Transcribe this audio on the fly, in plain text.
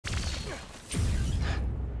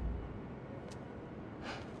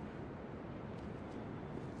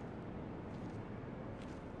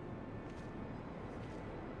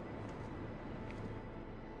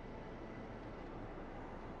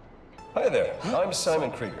Hi there, I'm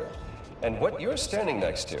Simon Krieger, and what you're standing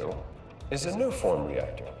next to is a new form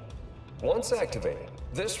reactor. Once activated,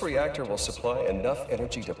 this reactor will supply enough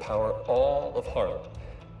energy to power all of Harlem.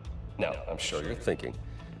 Now, I'm sure you're thinking,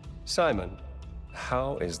 Simon,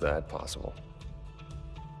 how is that possible?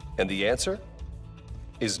 And the answer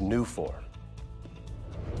is Nuform.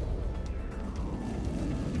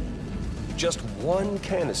 Just one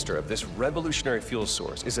canister of this revolutionary fuel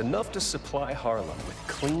source is enough to supply Harlem with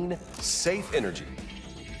clean, safe energy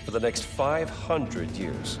for the next 500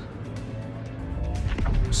 years.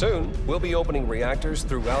 Soon, we'll be opening reactors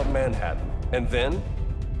throughout Manhattan, and then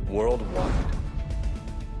worldwide.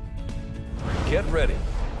 Get ready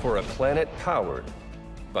for a planet powered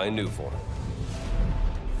by Nuform.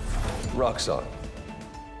 Roxxon,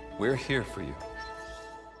 we're here for you.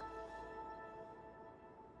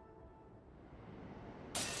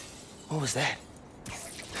 What was that?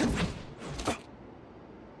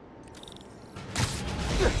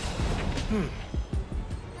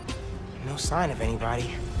 No sign of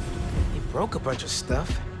anybody. They broke a bunch of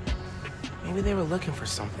stuff. Maybe they were looking for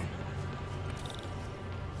something.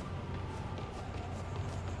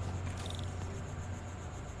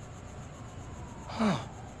 Huh.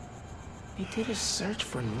 They did a search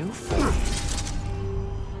for Nuform.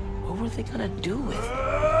 What were they gonna do with it?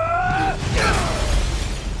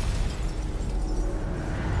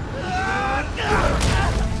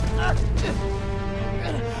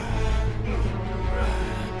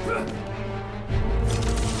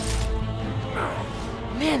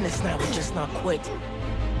 Man, this night will just not quit.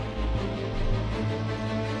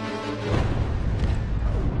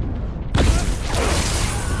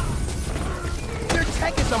 Their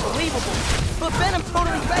tech is unbelievable, but Venom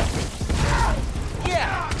totally wrecked it.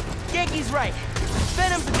 Yeah, Yankee's right.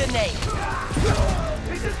 Venom's a good name.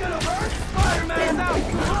 Is this gonna hurt? Spiderman! Hands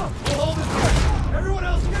out! We'll hold his breath. Everyone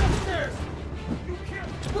else, get upstairs! You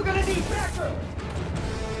can't. We're gonna need backup!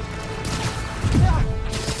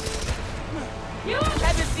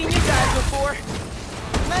 Haven't seen you guys before.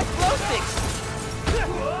 Nice glow sticks.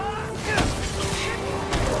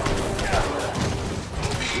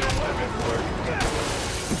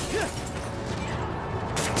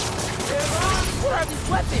 What are these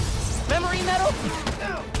weapons? Memory metal?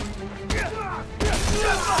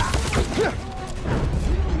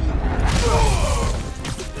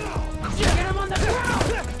 Get him on the ground!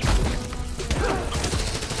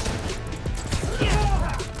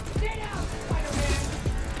 Stay down, Spider-Man!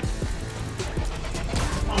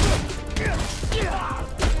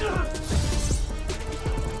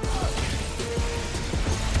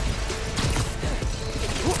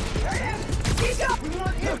 Keep up! We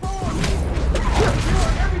want info on you! Clear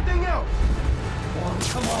everything out!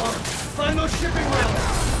 Come on! Find those shipping rails!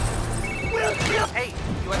 Hey,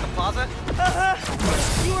 you at the plaza?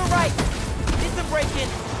 You were right. It's a break-in.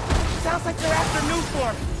 Sounds like they're after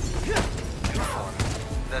Nuform. Nuform?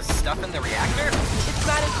 The stuff in the reactor? It's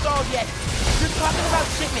not installed yet. They're talking about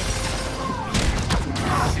shipments.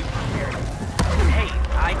 Super weird. Hey,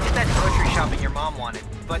 I did that grocery shopping your mom wanted,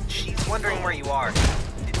 but she's wondering where you are.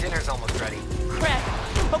 Dinner's almost ready. Crap.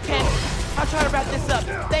 Okay, I'll try to wrap this up.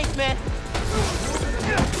 Thanks, man.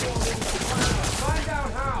 Find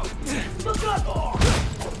out how! Look up!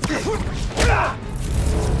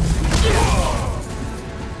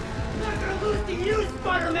 Not gonna lose to you,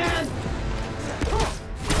 Spider-Man!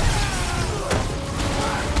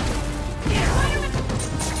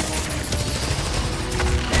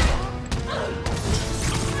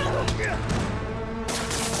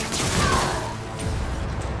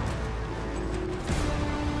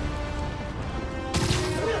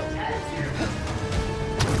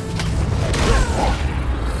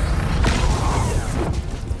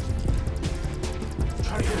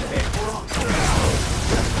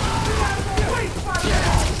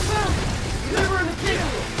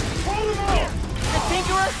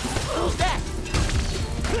 Who's that?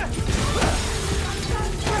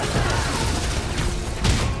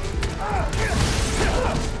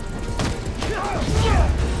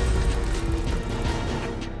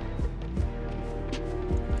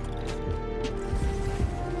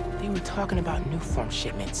 They were talking about Nuform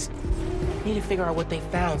shipments. Need to figure out what they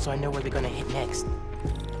found so I know where they're gonna hit next.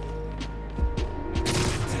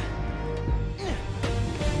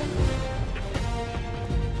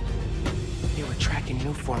 They were tracking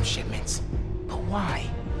Nuform shipments. But why?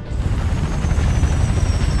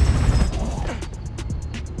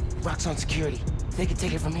 Roxxon security. They can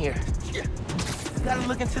take it from here. Gotta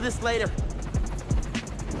look into this later.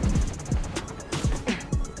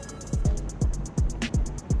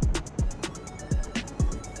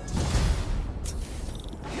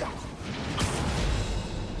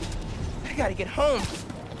 gotta get home.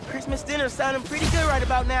 Christmas dinner's sounding pretty good right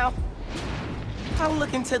about now. I'll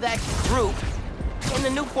look into that group and the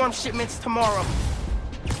new form shipments tomorrow.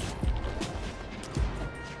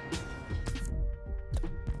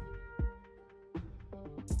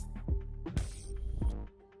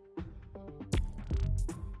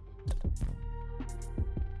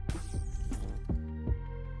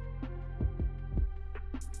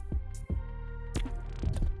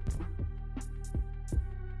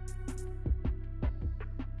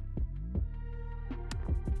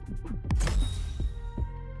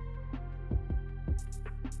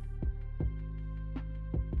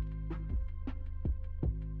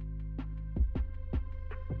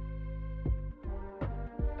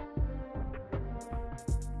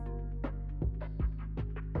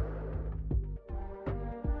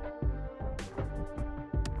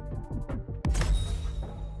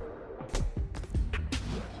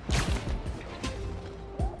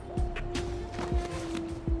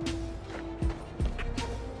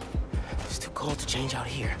 Cold to change out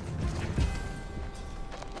here.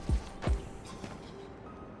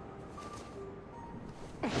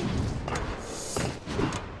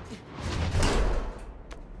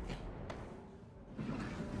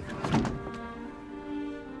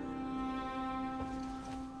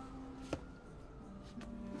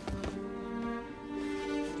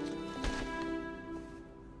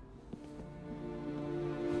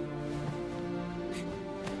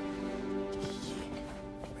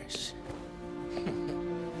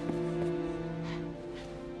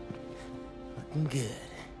 Good.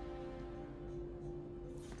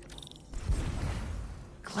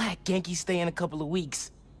 Glad Genki's staying a couple of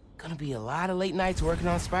weeks. Gonna be a lot of late nights working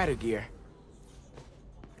on spider gear.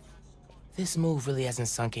 This move really hasn't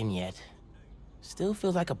sunk in yet. Still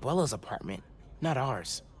feels like Abuela's apartment, not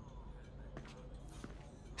ours.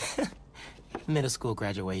 Middle school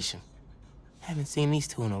graduation. Haven't seen these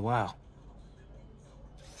two in a while.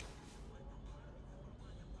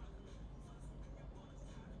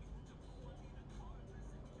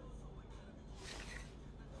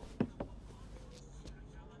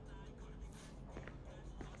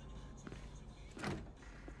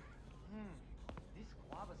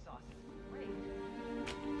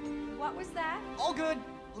 What was that? All good.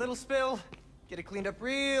 Little spill. Get it cleaned up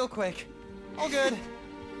real quick. All good.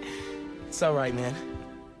 It's all right, man.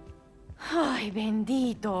 Ay,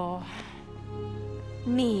 bendito.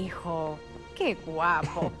 Mi hijo. Qué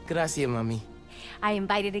guapo. Gracias, mami. I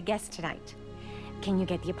invited a guest tonight. Can you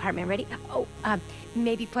get the apartment ready? Oh,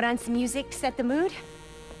 maybe put on some music to set the mood?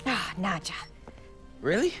 Ah, Naja.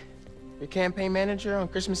 Really? Your campaign manager on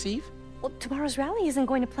Christmas Eve? Well, tomorrow's rally isn't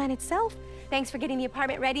going to plan itself. Thanks for getting the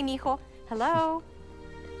apartment ready, mijo. Hello?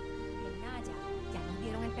 Naja, ¿ya nos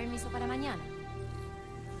dieron el permiso para mañana?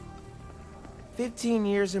 15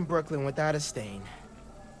 years in Brooklyn without a stain.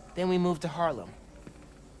 Then we moved to Harlem.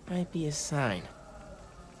 Might be a sign.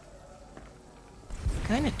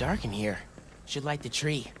 Kinda dark in here. Should light the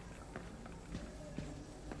tree.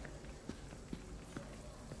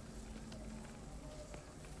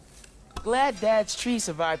 Glad Dad's tree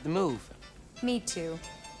survived the move. Me too.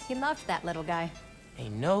 He loved that little guy.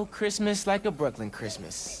 Ain't no Christmas like a Brooklyn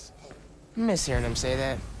Christmas. Miss hearing him say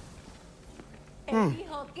that.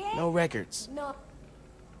 No records. No.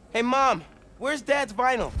 Hey, Mom, where's Dad's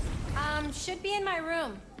vinyl? Should be in my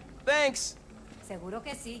room. Thanks. Seguro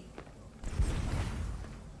que sí.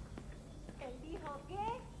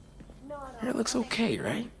 It looks okay,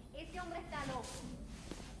 right?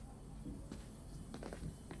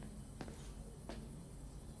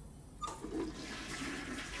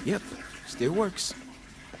 Yep, still works.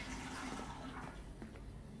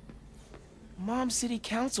 Mom's city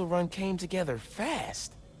council run came together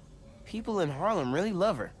fast. People in Harlem really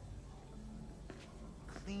love her.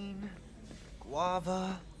 Clean.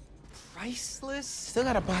 Guava. Priceless. Still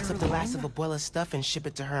gotta box up the last of Abuela's stuff and ship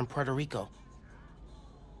it to her in Puerto Rico.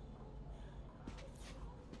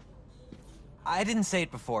 I didn't say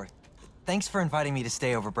it before. Thanks for inviting me to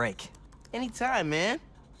stay over break. Anytime, man.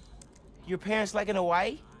 Your parents like in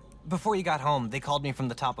Hawaii? Before you got home, they called me from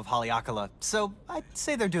the top of Haleakala, so I'd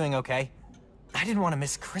say they're doing okay. I didn't want to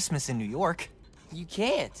miss Christmas in New York. You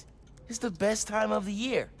can't. It's the best time of the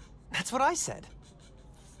year. That's what I said.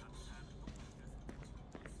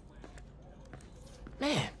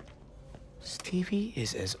 Man, Stevie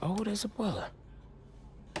is as old as Abuela.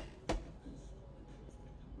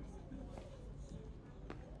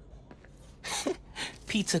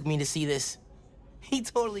 Pete took me to see this. He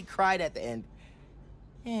totally cried at the end.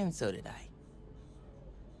 And so did I.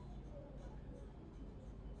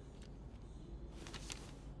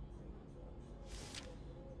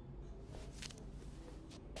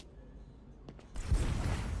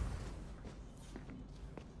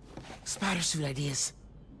 Spider suit ideas.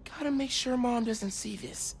 Gotta make sure Mom doesn't see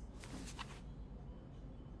this.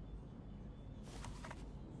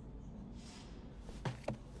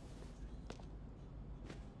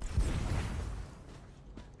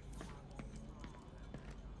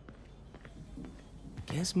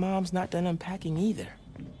 Guess Mom's not done unpacking either.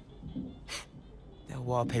 That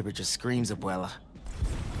wallpaper just screams Abuela.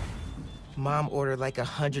 Mom ordered like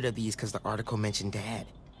 100 of these because the article mentioned Dad.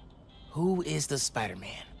 Who is the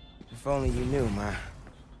Spider-Man? If only you knew, Ma.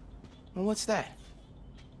 Well, what's that?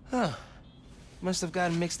 Huh. Must have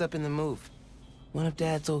gotten mixed up in the move. One of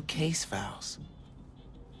Dad's old case files.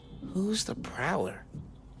 Who's the Prowler?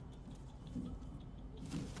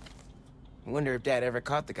 Wonder if Dad ever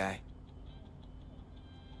caught the guy.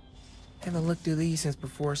 Haven't looked through these since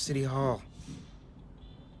before City Hall.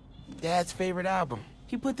 Dad's favorite album.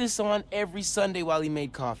 He put this on every Sunday while he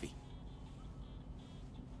made coffee.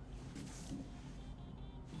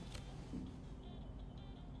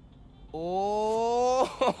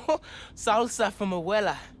 Oh, salsa from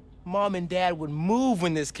Abuela. Mom and Dad would move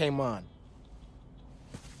when this came on.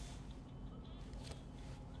 I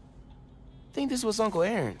think this was Uncle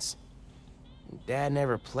Aaron's. Dad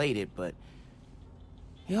never played it, but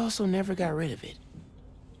he also never got rid of it.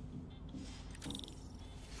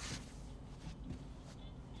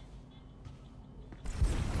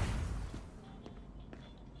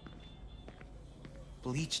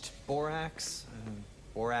 Bleached borax,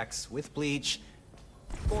 borax with bleach,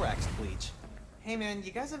 borax bleach. Hey man,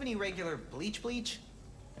 you guys have any regular bleach?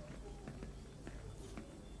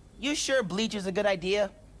 You sure bleach is a good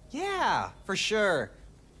idea? Yeah, for sure.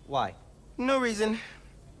 Why? No reason.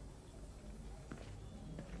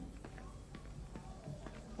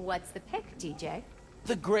 What's the pick, DJ?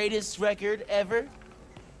 The greatest record ever?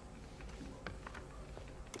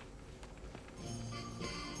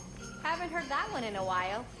 Haven't heard that one in a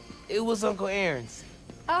while. It was Uncle Aaron's.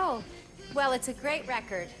 Oh, well, it's a great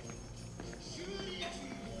record.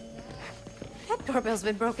 That doorbell's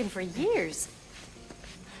been broken for years.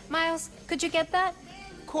 Miles, could you get that?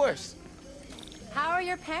 Of course. How are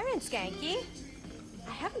your parents, Genki?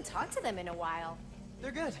 I haven't talked to them in a while.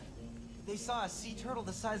 They're good. They saw a sea turtle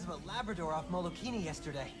the size of a Labrador off Molokini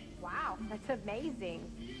yesterday. Wow, that's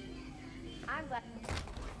amazing. I'm glad.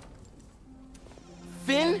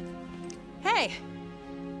 Finn? Hey!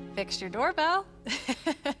 Fixed your doorbell.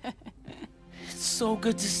 It's so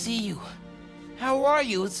good to see you. How are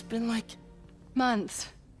you? It's been like... Months.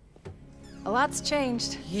 A lot's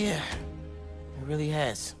changed. Yeah, it really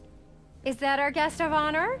has. Is that our guest of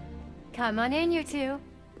honor? Come on in, you two.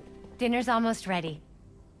 Dinner's almost ready.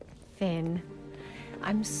 Finn,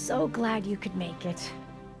 I'm so glad you could make it.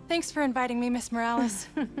 Thanks for inviting me, Miss Morales.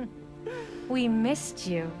 We missed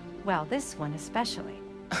you. Well, this one especially.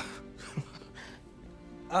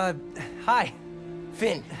 Hi.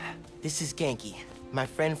 Finn, this is Genki, my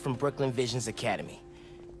friend from Brooklyn Visions Academy.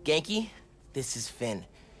 Genki, this is Finn,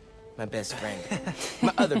 my best friend.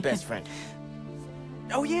 My other best friend.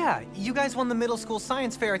 Oh yeah, you guys won the middle school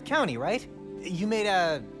science fair at County, right? You made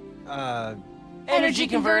a, Energy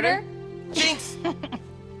converter? Jinx!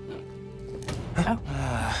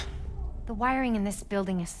 The wiring in this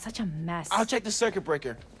building is such a mess. I'll check the circuit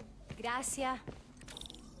breaker. Gracias.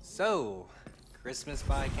 So, Christmas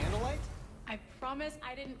by candlelight? I promise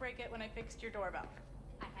I didn't break it when I fixed your doorbell.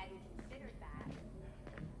 I hadn't considered that.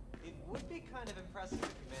 It would be kind of impressive if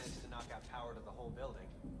you managed to knock out power to the whole building.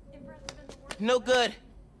 Impressive in the worst. No good.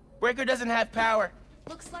 Breaker doesn't have power.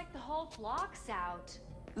 Looks like the whole block's out.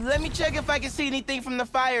 Let me check if I can see anything from the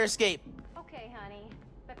fire escape. Okay, honey,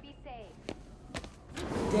 but be safe.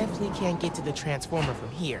 Definitely can't get to the transformer from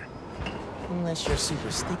here. Unless you're super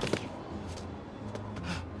sticky.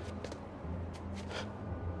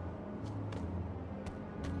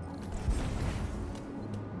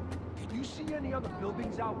 Can you see any other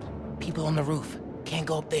buildings out? People on the roof. Can't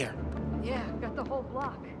go up there. Yeah, got the whole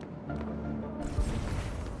block.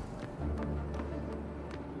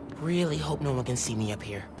 Really hope no one can see me up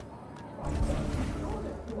here.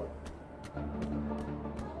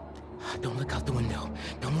 Don't look out the window.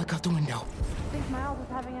 Don't look out the window. Think Miles is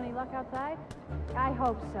having any luck outside? I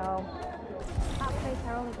hope so. Hot plates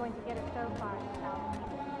are only going to get us so far.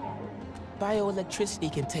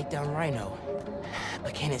 Bioelectricity can take down Rhino.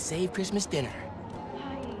 But can it save Christmas dinner?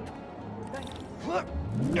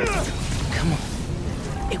 Come on.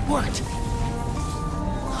 It worked!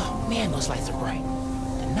 Oh man, those lights are bright.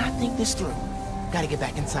 Did not think this through. Gotta get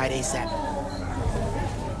back inside ASAP.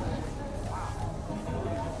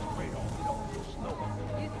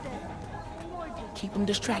 Keep them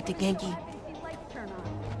distracted, Genki.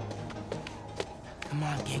 Come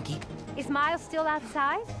on, Genki. Is Miles still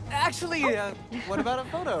outside? Actually, what about a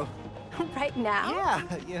photo? Right now?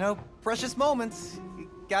 Yeah, you know, precious moments. You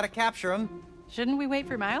gotta capture them. Shouldn't we wait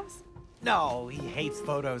for Miles? No, he hates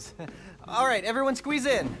photos. All right, everyone squeeze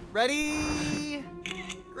in. Ready?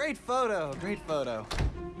 Great photo, great photo.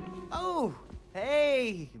 Oh,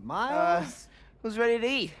 hey, Miles. Who's ready to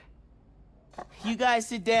eat? You guys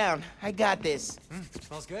sit down. I got this.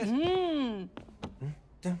 Smells good.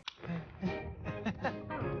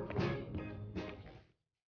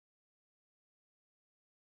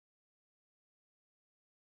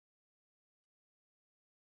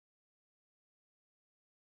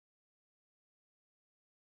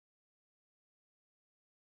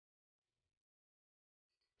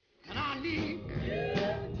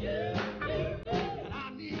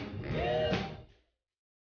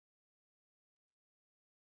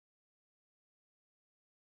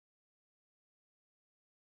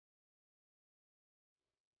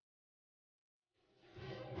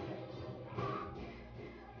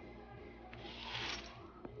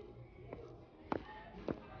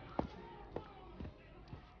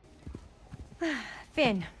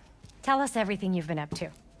 Finn, tell us everything you've been up to.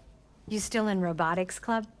 You still in robotics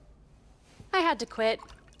club? I had to quit,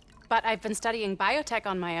 but I've been studying biotech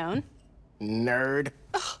on my own. Nerd.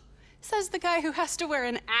 Says the guy who has to wear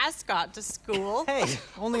an ascot to school. Hey,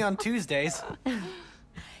 only on Tuesdays.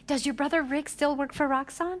 Does your brother Rick still work for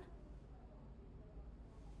Roxxon?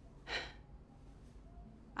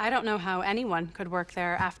 I don't know how anyone could work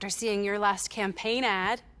there after seeing your last campaign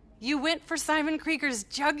ad. You went for Simon Krieger's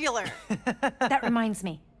jugular. That reminds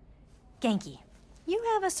me. Genki, you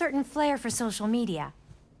have a certain flair for social media.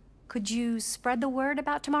 Could you spread the word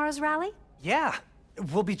about tomorrow's rally? Yeah,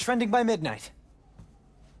 we'll be trending by midnight.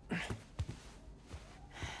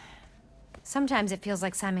 Sometimes it feels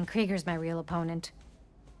like Simon Krieger's my real opponent.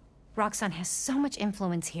 Roxxon has so much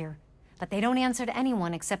influence here, but they don't answer to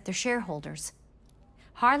anyone except their shareholders.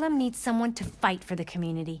 Harlem needs someone to fight for the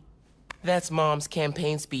community. That's Mom's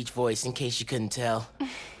campaign speech voice, in case you couldn't tell.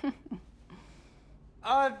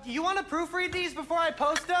 You want to proofread these before I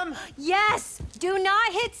post them? Yes! Do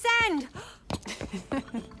not hit send!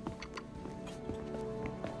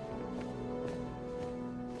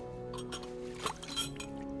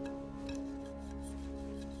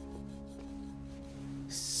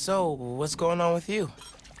 So, what's going on with you?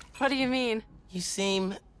 What do you mean? You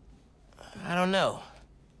seem... I don't know.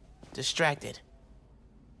 Distracted.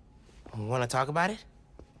 Want to talk about it?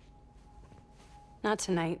 Not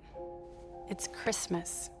tonight. It's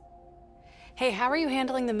Christmas. Hey, how are you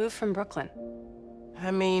handling the move from Brooklyn?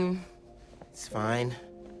 I mean, it's fine.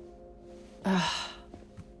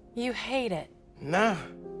 You hate it. Nah.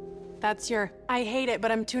 That's your I hate it,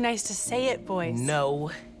 but I'm too nice to say it voice.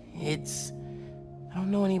 No, it's... I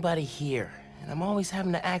don't know anybody here, and I'm always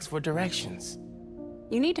having to ask for directions.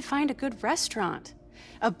 You need to find a good restaurant.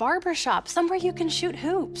 A barber shop, somewhere you can shoot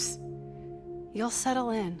hoops. You'll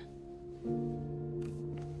settle in.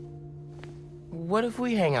 What if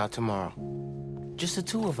we hang out tomorrow? Just the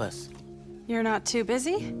two of us. You're not too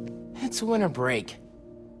busy? It's winter break.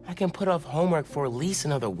 I can put off homework for at least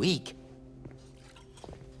another week.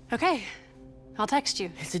 Okay, I'll text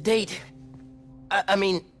you. It's a date. I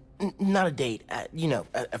mean, not a date. You know,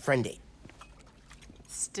 a friend date.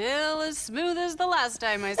 Still as smooth as the last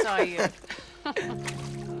time I saw you.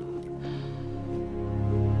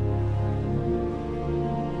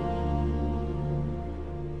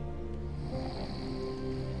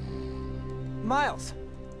 Miles,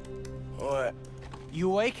 What? you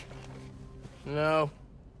awake? No.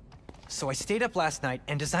 So I stayed up last night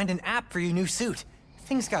and designed an app for your new suit.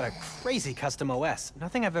 Thing's got a crazy custom OS,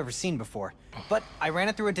 nothing I've ever seen before. But I ran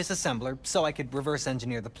it through a disassembler so I could reverse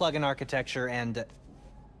engineer the plugin architecture and...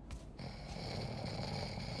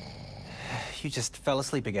 You just fell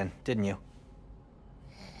asleep again, didn't you?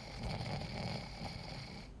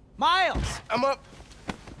 Miles! I'm up.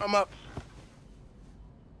 I'm up.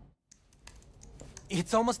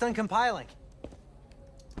 It's almost done compiling.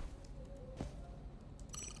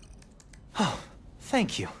 Oh,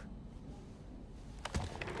 thank you.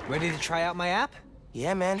 Ready to try out my app?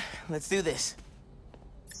 Yeah, man. Let's do this.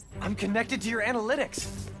 I'm connected to your analytics.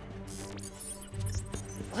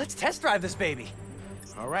 Let's test drive this baby.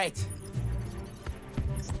 All right.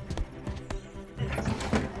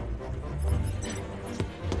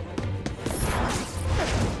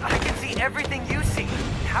 I can see everything you see.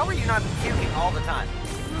 How are you not puking all the time?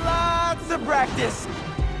 Lots of practice.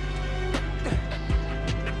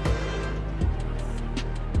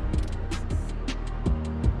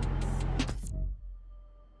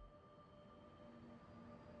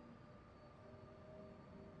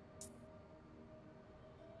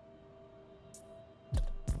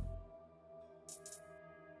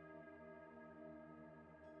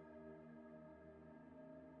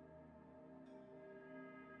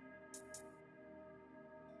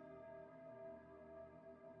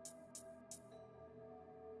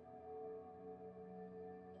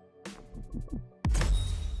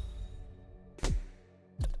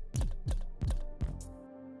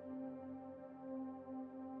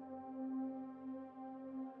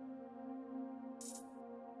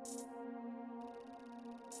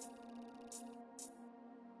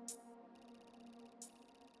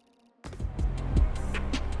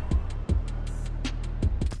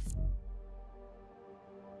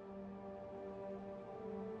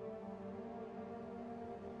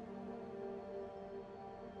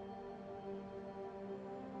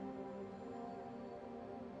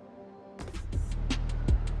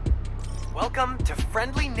 Welcome to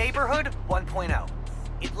Friendly Neighborhood 1.0.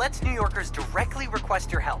 It lets New Yorkers directly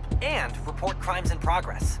request your help and report crimes in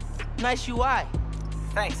progress. Nice UI.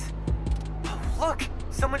 Thanks. Oh, look!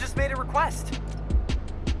 Someone just made a request.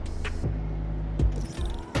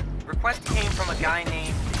 Request came from a guy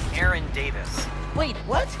named Aaron Davis. Wait,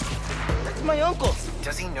 what? That's my uncle.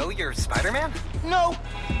 Does he know you're Spider-Man? No,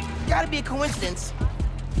 gotta be a coincidence.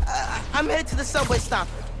 I'm headed to the subway stop.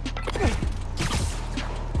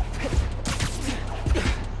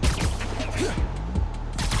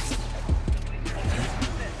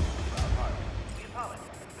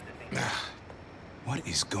 What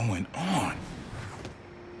is going on?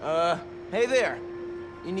 Hey there.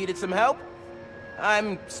 You needed some help?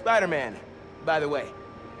 I'm Spider-Man, by the way.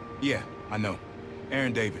 Yeah, I know.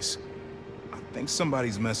 Aaron Davis. I think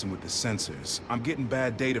somebody's messing with the sensors. I'm getting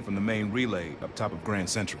bad data from the main relay up top of Grand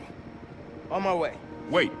Central. On my way.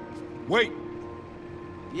 Wait! Wait!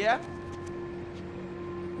 Yeah?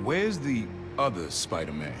 Where's the other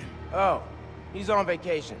Spider-Man? Oh, he's on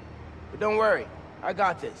vacation. But don't worry, I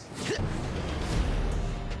got this.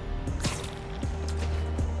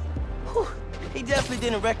 Whew, he definitely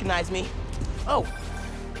didn't recognize me. Oh,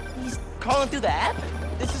 he's calling through the app?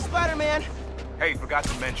 This is Spider-Man. Hey, forgot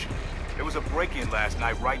to mention. There was a break-in last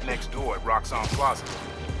night right next door at Roxxon Plaza.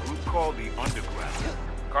 A group called the Underground.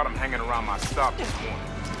 Caught him hanging around my stop this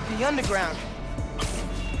morning. The Underground.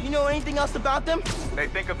 You know anything else about them? They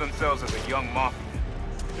think of themselves as a young mafia.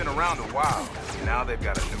 Been around a while. Now they've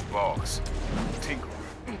got a new boss. Tinkerer.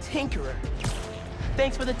 Tinkerer.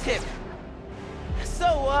 Thanks for the tip.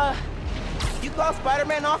 So, you call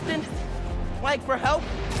Spider-Man often? Like, for help?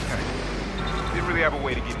 Didn't really have a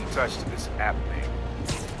way to get in touch to this app thing.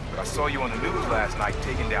 But I saw you on the news last night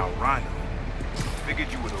taking down Rhino.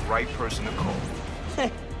 Figured you were the right person to call.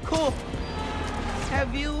 Cool.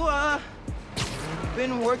 Have you,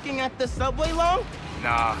 been working at the subway long?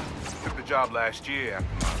 Nah, took the job last year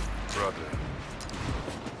after my brother.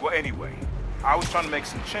 Well, anyway, I was trying to make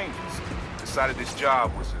some changes. Decided this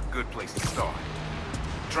job was a good place to start.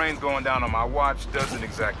 Trains going down on my watch doesn't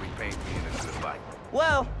exactly paint me in a good light.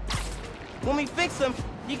 Well, when we fix them,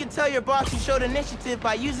 you can tell your boss you showed initiative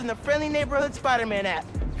by using the Friendly Neighborhood Spider-Man app.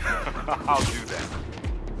 I'll do that.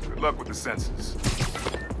 Good luck with the sensors.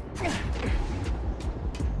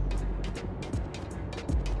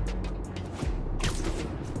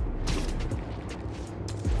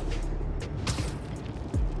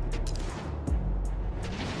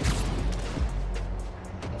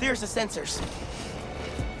 There's the sensors.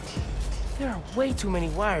 There are way too many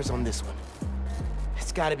wires on this one.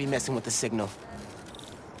 It's gotta be messing with the signal.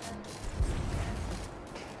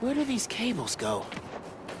 Where do these cables go?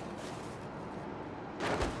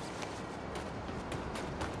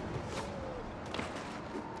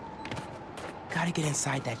 Gotta get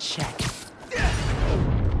inside that shack.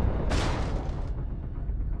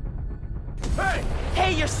 Hey!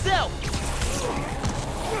 Hey, yourself!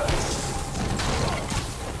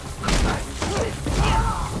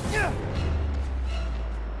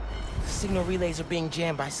 Signal relays are being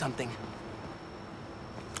jammed by something.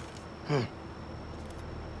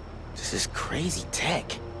 This is crazy tech.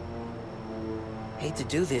 Hate to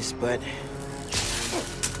do this, but...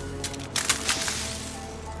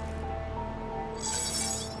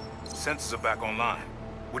 Sensors are back online.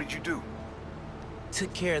 What did you do?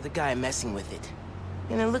 Took care of the guy messing with it.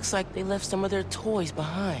 And it looks like they left some of their toys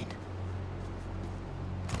behind.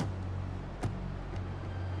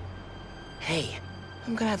 Hey,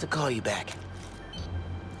 I'm gonna have to call you back.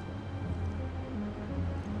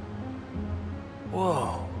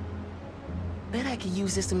 Whoa. Bet I could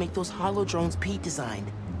use this to make those hollow drones Pete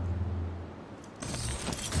designed.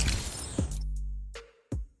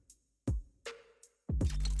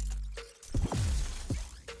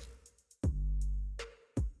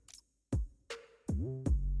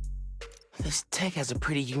 This tech has a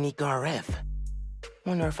pretty unique RF.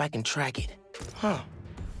 Wonder if I can track it. Huh.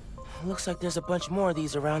 Looks like there's a bunch more of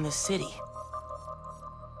these around this city.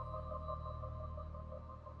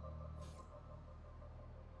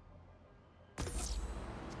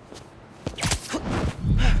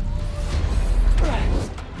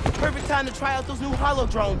 time to try out those new holo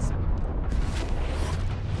drones.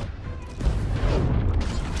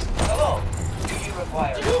 Hello. Do you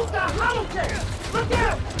require... Use the holo cam! Look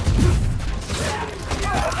out!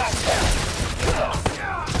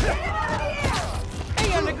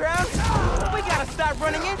 Hey, Underground! We gotta stop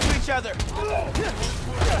running into each other!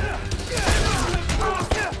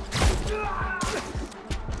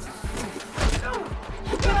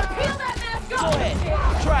 Go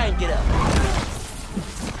ahead, try and get up.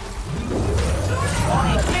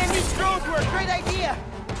 Man, these drones were a great idea!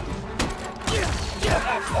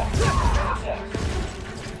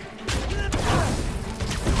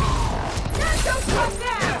 Don't come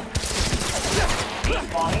down!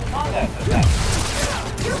 Respawning combat effect.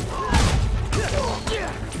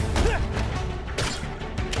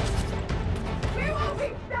 We won't be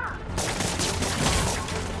stopped!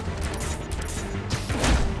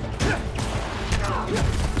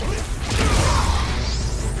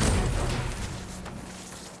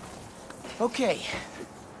 Okay.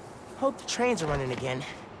 Hope the trains are running again.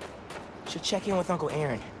 Should check in with Uncle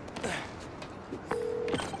Aaron.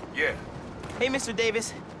 Yeah, Hey, Mr.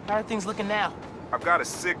 Davis. How are things looking now? I've got a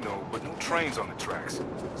signal, but no trains on the tracks.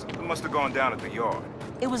 Something must have gone down at the yard.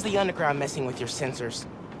 It was the Underground messing with your sensors.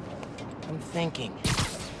 I'm thinking.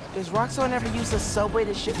 Does Roxxon ever use a subway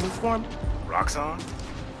to ship Nuform? Roxxon?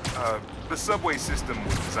 The subway system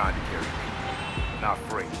was designed to carry people, not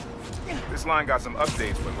freight. This line got some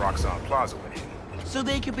updates when Roxxon Plaza went in. So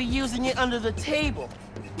they could be using it under the table.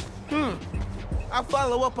 I'll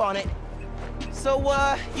follow up on it. So,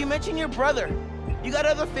 you mentioned your brother. You got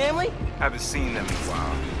other family? Haven't seen them in a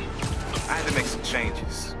while. I had to make some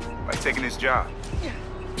changes, like taking his job.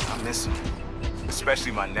 I miss him,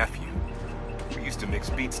 especially my nephew. We used to mix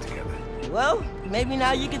beats together. Well, maybe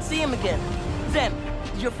now you can see him again. Zen,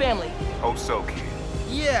 your family. Hope so, kid.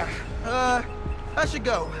 Yeah, I should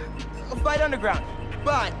go. I'll fight Underground.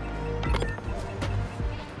 Bye.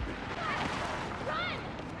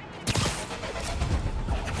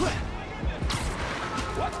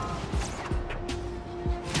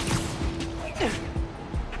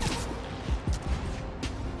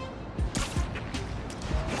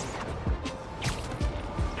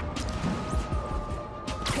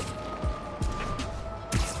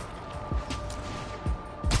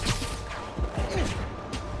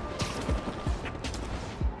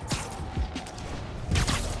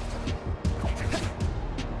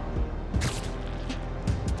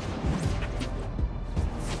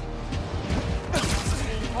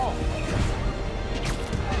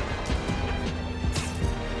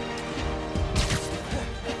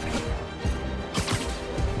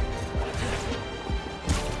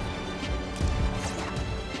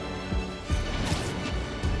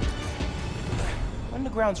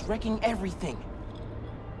 Underground's wrecking everything.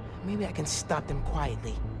 Maybe I can stop them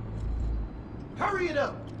quietly. Hurry it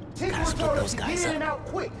up! Take Gotta more split orders those to guys get in up. and out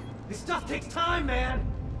quick! This stuff takes time, man!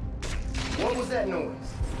 What was that noise?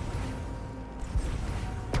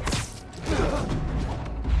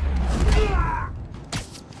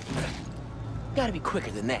 Gotta be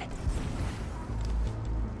quicker than that.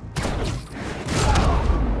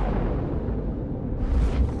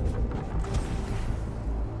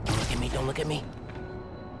 Don't look at me.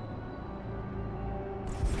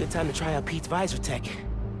 Good time to try out Pete's visor tech.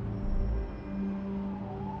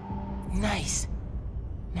 Nice.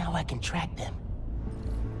 Now I can track them.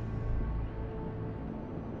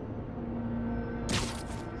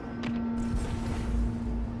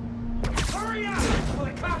 Hurry up! Before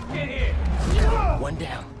the cops get here! One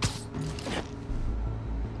down.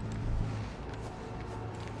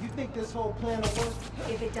 You think this whole plan will work?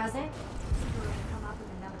 If it doesn't, we're gonna come up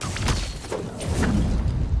with another.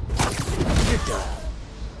 You're done.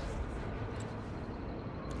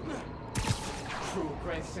 True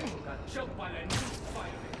Grand Central got choked by that new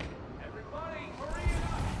Spiderman. Everybody, hurry it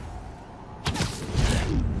up!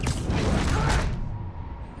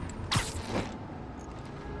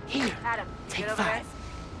 Here. Adam, you Take good over 5. there?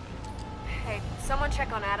 Hey, someone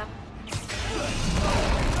check on Adam.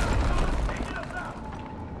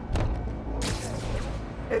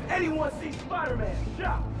 If anyone sees Spider-Man,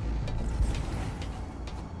 shout!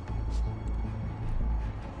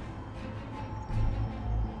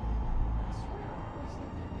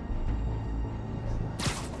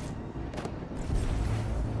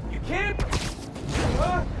 You can't...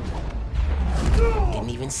 Didn't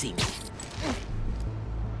even see me.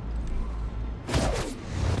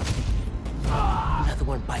 Another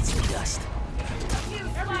one bites the dust.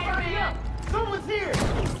 Everybody up! Someone's here!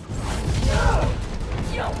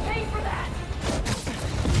 You'll pay for that!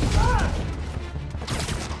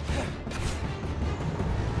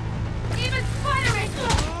 Even Spider-Man!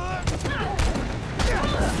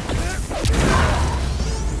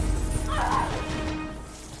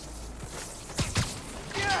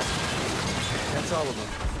 That's all of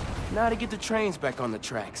them. Now to get the trains back on the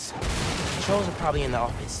tracks. Controls are probably in the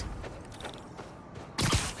office.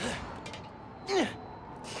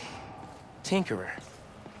 Tinkerer.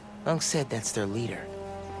 Unc said that's their leader.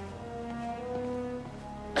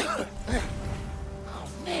 Oh,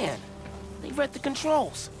 man. They read the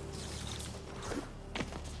controls.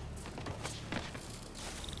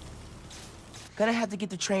 Gonna have to get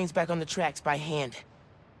the trains back on the tracks by hand.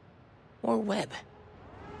 Or web.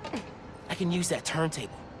 I can use that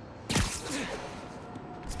turntable.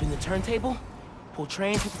 Spin the turntable, pull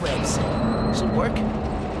trains with webs. Should work.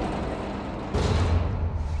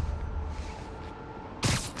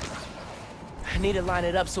 I need to line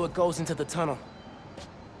it up so it goes into the tunnel.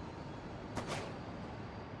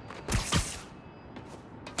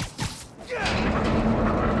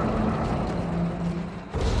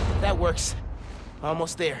 That works.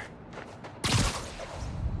 Almost there.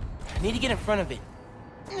 I need to get in front of it.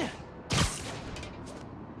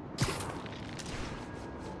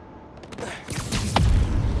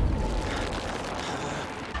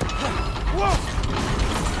 Whoa!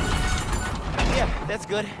 Yeah, that's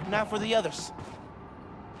good. Now for the others.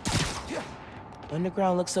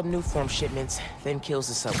 Underground looks up Nuform shipments, then kills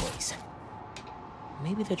the subways.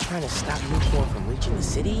 Maybe they're trying to stop Nuform from reaching the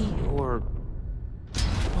city, or...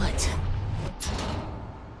 what?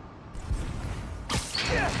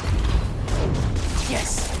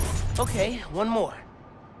 Yes! Okay, one more.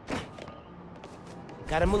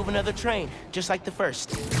 Gotta move another train, just like the first.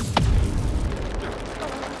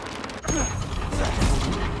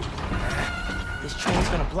 This train's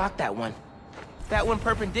gonna block that one. That one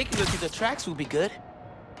perpendicular to the tracks will be good.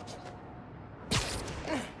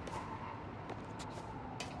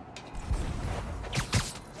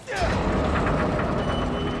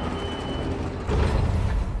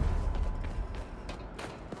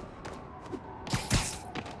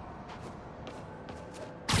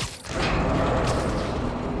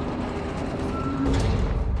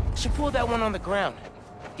 Should pull that one on the ground.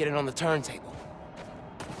 Get it on the turntable.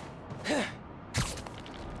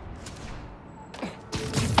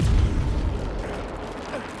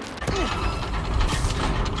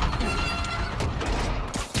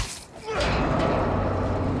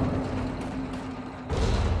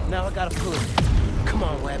 Now I gotta pull it. Come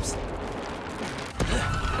on, Webs.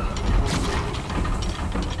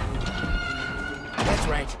 That's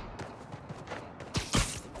right.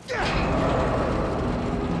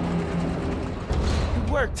 It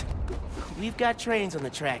worked. We've got trains on the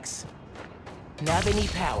tracks. Now they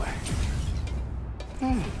need power.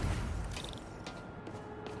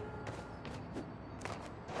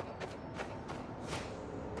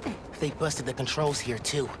 They busted the controls here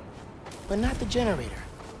too, but not the generator.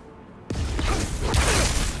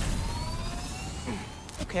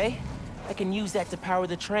 Okay, I can use that to power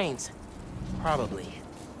the trains. Probably.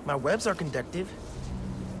 My webs are conductive.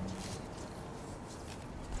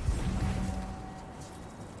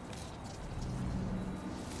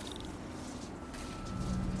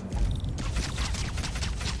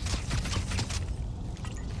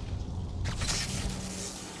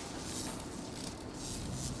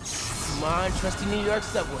 Come on, trusty New York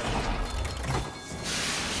subway.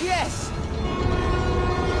 Yes!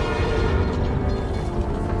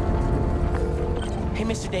 Hey,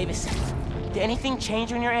 Mr. Davis. Did anything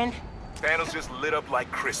change on your end? Panels just lit up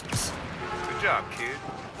like Christmas. Good job, kid.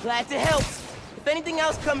 Glad to help. If anything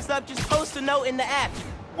else comes up, just post a note in the app.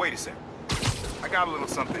 Wait a sec. I got a little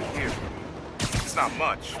something here. It's not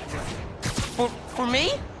much. For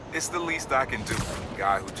me? It's the least I can do.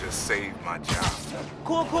 Guy who just saved my job.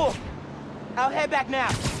 Cool, cool. I'll head back now.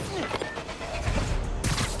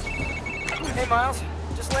 Hey, Miles.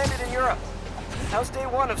 Just landed in Europe. How's day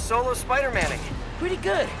one of solo Spider-Manning? Pretty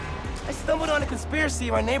good. I stumbled on a conspiracy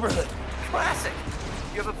in my neighborhood. Classic.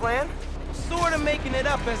 You have a plan? Sort of making it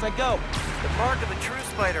up as I go. The mark of a true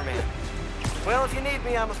Spider-Man. Well, if you need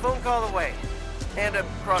me, I'm a phone call away. And a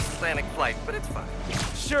cross-Atlantic flight, but it's fine.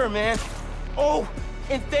 Sure, man. Oh,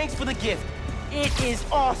 and thanks for the gift. It is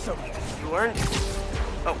awesome. You earned it.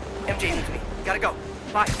 Oh, MJ needs me. Gotta go.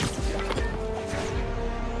 Bye.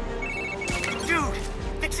 Dude,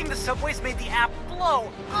 fixing the subways made the app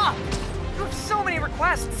blow up. You have so many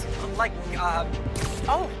requests. Like,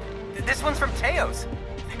 oh, this one's from Teos.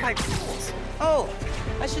 That guy rules. Oh,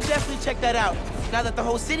 I should definitely check that out, now that the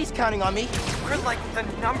whole city's counting on me. We're like the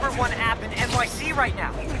 #1 app in NYC right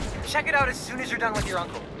now. Check it out as soon as you're done with your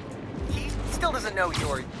uncle. He still doesn't know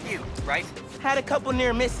you're you, right? Had a couple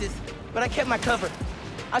near misses, but I kept my cover.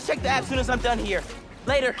 I'll check the app as soon as I'm done here.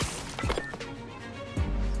 Later.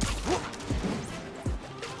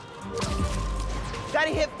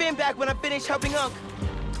 Gotta hit Finn back when I finish helping Unc.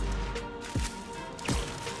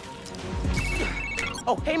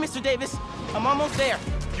 Oh, hey, Mr. Davis. I'm almost there.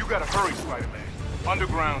 You gotta hurry, Spider-Man.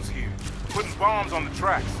 Underground's here. Putting bombs on the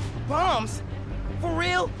tracks. Bombs? For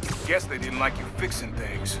real? Guess they didn't like you fixing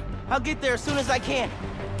things. I'll get there as soon as I can.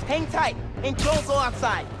 Hang tight, and don't go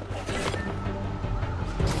outside.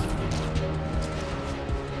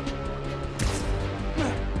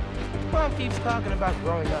 Mom keeps talking about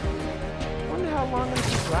growing up. Wonder how long I'm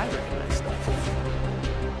keep driving for that stuff.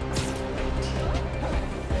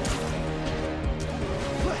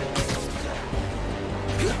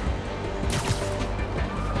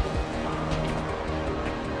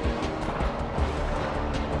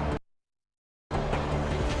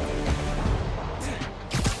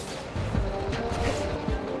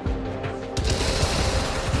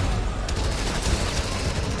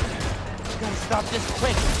 Gotta stop this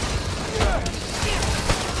quick.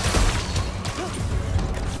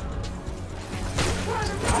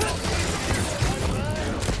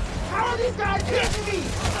 How are these guys hitting me?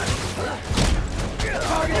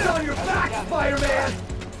 Target's on your back, Spider-Man!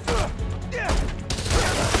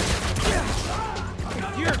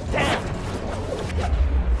 You're down.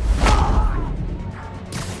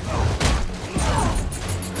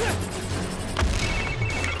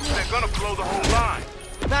 They're gonna blow the whole line.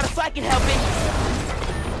 Not if I can help it.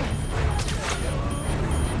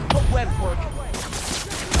 Hope webs work.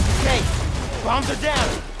 Okay, bombs are down.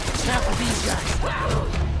 Now for these guys.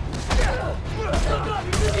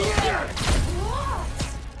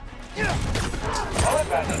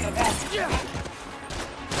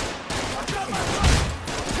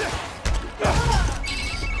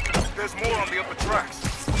 There's more on the upper tracks.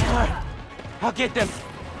 I'll get them.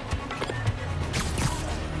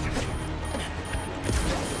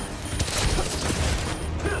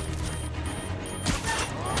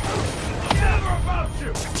 Never about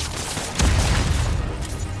you!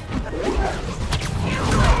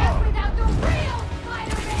 Without the real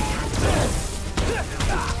Spider-Man!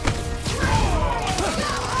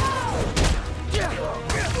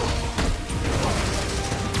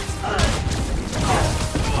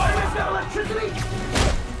 Spider-Man's got electricity!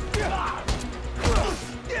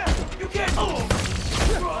 You can't...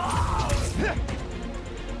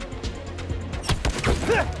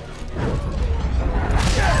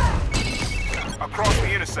 Across the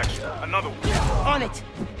intersection, another one. On it.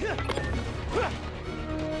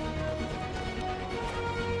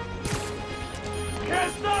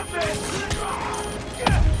 Can't stop it!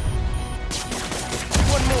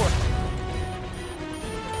 One more.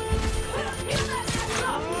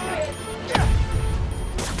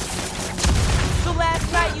 So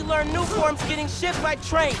last night you learned new forms getting shipped by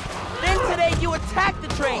train. Then today you attacked the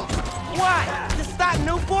train. Why? To stop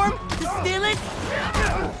new form? To steal it?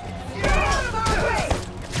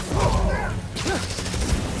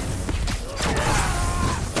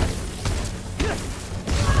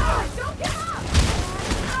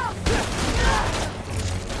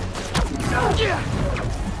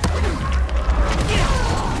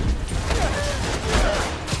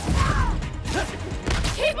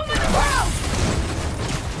 Keep him in the ground!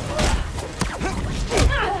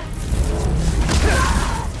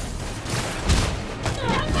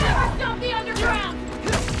 They'll never stop the underground!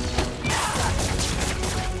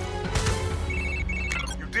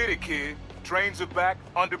 You did it, kid. Trains are back,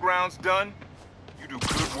 underground's done. You do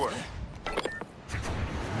good work.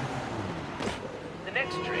 The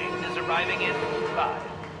next train is arriving in 5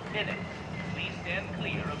 minutes. Please stand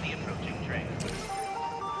clear of the approaching train.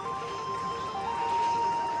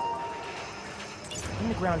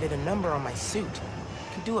 Underground did a number on my suit.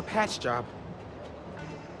 Could do a patch job.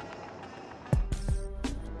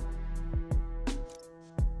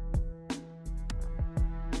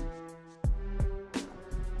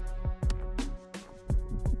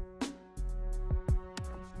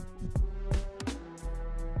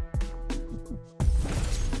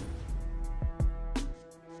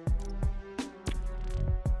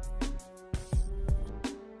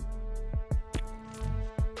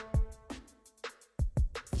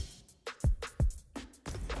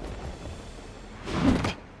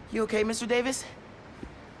 You okay, Mr. Davis?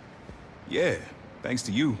 Yeah, thanks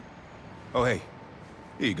to you. Oh, hey,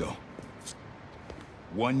 here you go.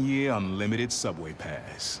 1 year unlimited subway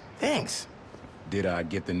pass. Thanks. Did I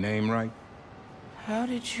get the name right? How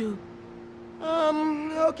did you...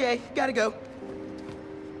 okay, gotta go.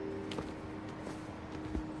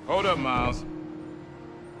 Hold up, Miles.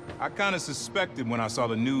 I kinda suspected when I saw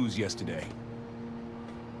the news yesterday.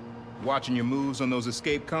 Watching your moves on those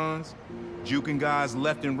escape cons, juking guys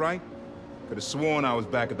left and right, could have sworn I was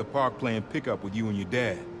back at the park playing pickup with you and your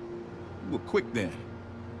dad. You were quick then.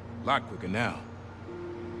 A lot quicker now.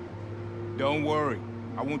 Don't worry,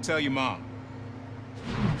 I won't tell your mom.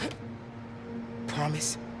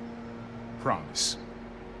 promise? Promise.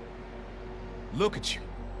 Look at you.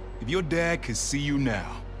 If your dad could see you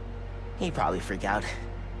now... He'd probably freak out.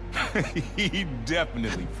 He'd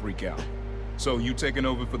definitely freak out. So you taking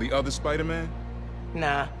over for the other Spider-Man?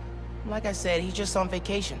 Nah. Like I said, he's just on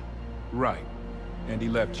vacation. Right. And he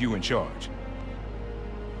left you in charge.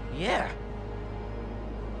 Yeah.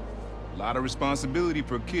 A lot of responsibility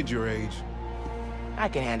for a kid your age. I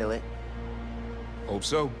can handle it. Hope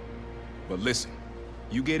so. But listen,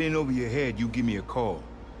 you get in over your head, you give me a call.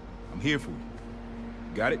 I'm here for you.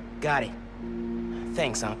 Got it? Got it.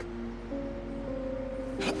 Thanks, Unc.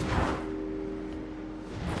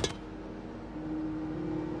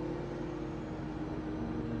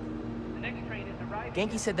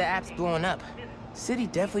 Genki said the app's blowing up. City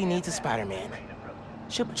definitely needs a Spider-Man.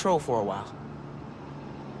 Should patrol for a while.